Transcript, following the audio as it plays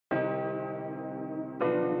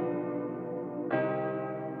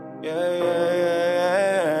Yeah, yeah,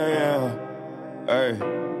 yeah, yeah, yeah. Hey.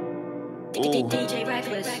 Ooh.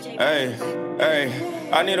 Hey,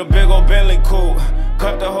 hey. I need a big old Bentley coupe,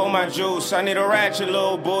 cup to hold my juice. I need a ratchet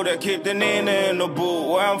little boo that keep the Nina in the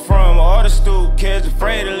boot. Where I'm from, all the Stoop kids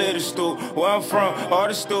afraid of little Stoop. Where I'm from, all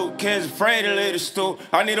the Stoop kids afraid of little Stoop.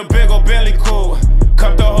 I need a big old Bentley coupe,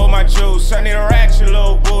 cup to hold my juice. I need a ratchet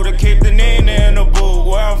little boo to keep the Nina in the boot.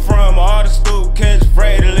 Where I'm from, all the Stoop kids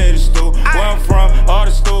afraid of little Stoop. Where I'm from, all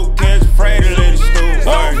the Stoop kids afraid of little Stoop.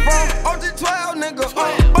 Where I'm from, OG 12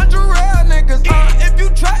 nigga, bunch of real niggas. If you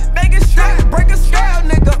trap, make it strap, break a scale,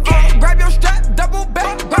 nigga. Grab your strap, double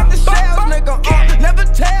back, grab the shells, nigga. Never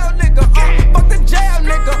tell, nigga. Fuck the jail,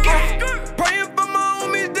 nigga. Praying for my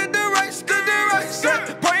homies, did the right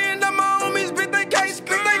shit. Praying that my homies beat they case,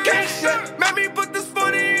 shit. Made me put this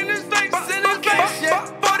 40 in his face, in his face, shit.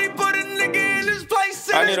 40 put a nigga in his place.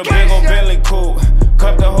 I need a big old Bentley coupe,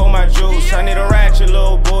 cup to hold my juice. I need a ratchet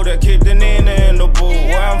little boo that keep the Nina in the boot.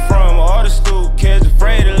 Where I'm from, all the Stoop kids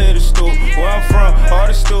afraid of little Stoop. Where I'm from, all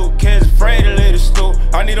the Stoop kids afraid of little Stoop.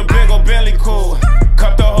 I need a big old Bentley coupe,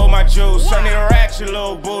 cup to hold my juice. I need a ratchet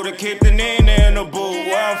little boo to keep the Nina in the boot.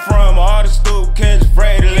 Where I'm from, all the Stoop kids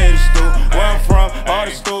afraid of little Stoop. Where I'm from, all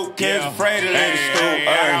the Stoop kids afraid of little Stoop.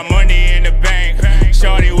 I got money in the bank,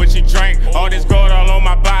 shorty what you drink. All this gold all on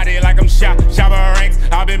my body like I'm shopping ranks.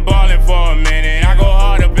 I've been ballin' for a minute, I go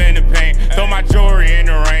hard up in the paint. Throw my jewelry in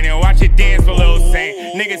the rain and watch it dance for Lil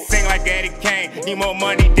Saint. Niggas sing like Eddie Kane, need more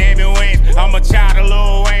money, damn it Wayne. I'm a child of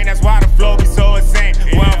Lil Wayne, that's why the flow be so insane.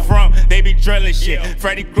 Where I'm from, they be drillin' shit,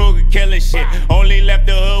 Freddy Krueger killin' shit. Only left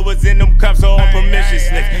the hood was in them cups, so on permission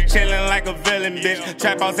slips. Chillin' like a villain, bitch,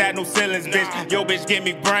 trap house had no ceilings, bitch. Yo, bitch, give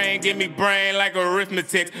me brain like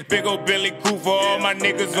arithmetic. Big ol' Billy Cool for all my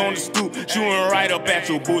niggas on the stoop. Shootin' right up at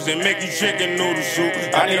your boots and make you chicken noodle soup.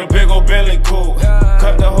 I need a big old Bentley coupe,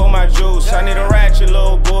 cup to hold my juice. I need a ratchet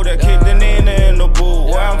little boo that keep the Nina in the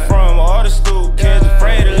boot. Where I'm from, all the Stoop kids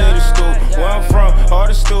afraid of little Stoop. Where I'm from, all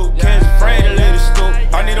the Stoop kids afraid of little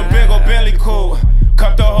Stoop. I need a big old Bentley coupe,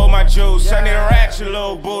 cup to hold my juice. I need a ratchet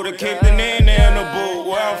little boo to keep the Nina in the boot.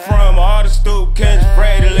 Where I'm from, all the Stoop kids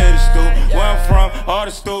afraid of little Stoop. Where I'm from, all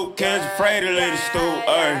the Stoop kids afraid of little Stoop.